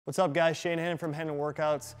What's up guys, Shane Hennen from Hennen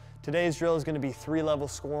Workouts. Today's drill is going to be 3-level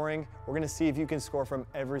scoring. We're going to see if you can score from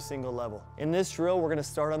every single level. In this drill, we're going to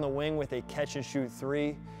start on the wing with a catch and shoot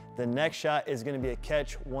 3. The next shot is going to be a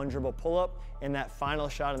catch 1 dribble pull up, and that final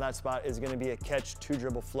shot in that spot is going to be a catch 2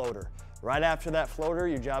 dribble floater. Right after that floater,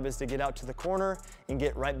 your job is to get out to the corner and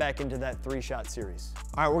get right back into that 3-shot series.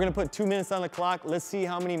 All right, we're going to put 2 minutes on the clock. Let's see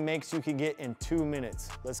how many makes you can get in 2 minutes.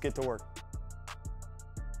 Let's get to work.